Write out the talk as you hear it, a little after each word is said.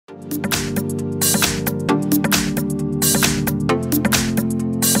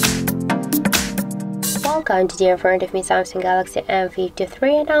Welcome, today in front of me Samsung Galaxy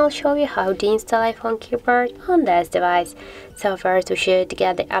M53 and I'll show you how to install iPhone keyboard on this device. So first we should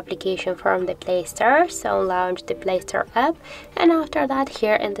get the application from the Play Store, so launch the Play Store app, and after that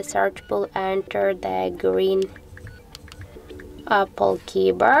here in the search bar enter the green Apple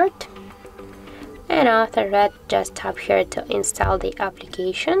keyboard, and after that just tap here to install the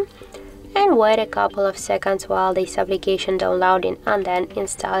application and wait a couple of seconds while this application downloading and then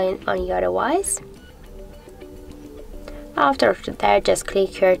installing on your device. After that, just click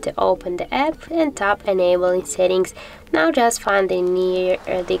here to open the app and tap enabling settings. Now just find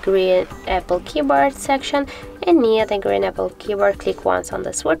the green Apple keyboard section, and near the green Apple keyboard click once on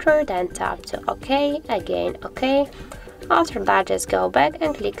the switcher, then tap to OK, again OK. After that, just go back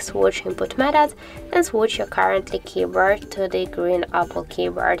and click switch input methods and switch your currently keyboard to the green Apple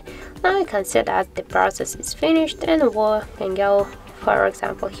keyboard. Now you can see that the process is finished, and we can go, for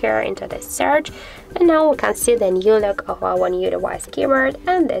example, here into the search, and now we can see the new look of our new device keyboard,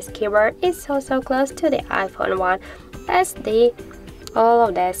 and this keyboard is so close to the iPhone one as all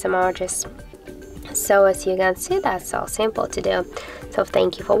of the emojis. So as you can see, that's so simple to do. So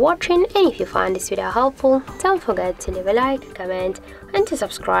thank you for watching, and if you find this video helpful, don't forget to leave a like, comment and to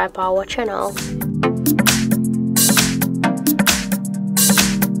subscribe our channel.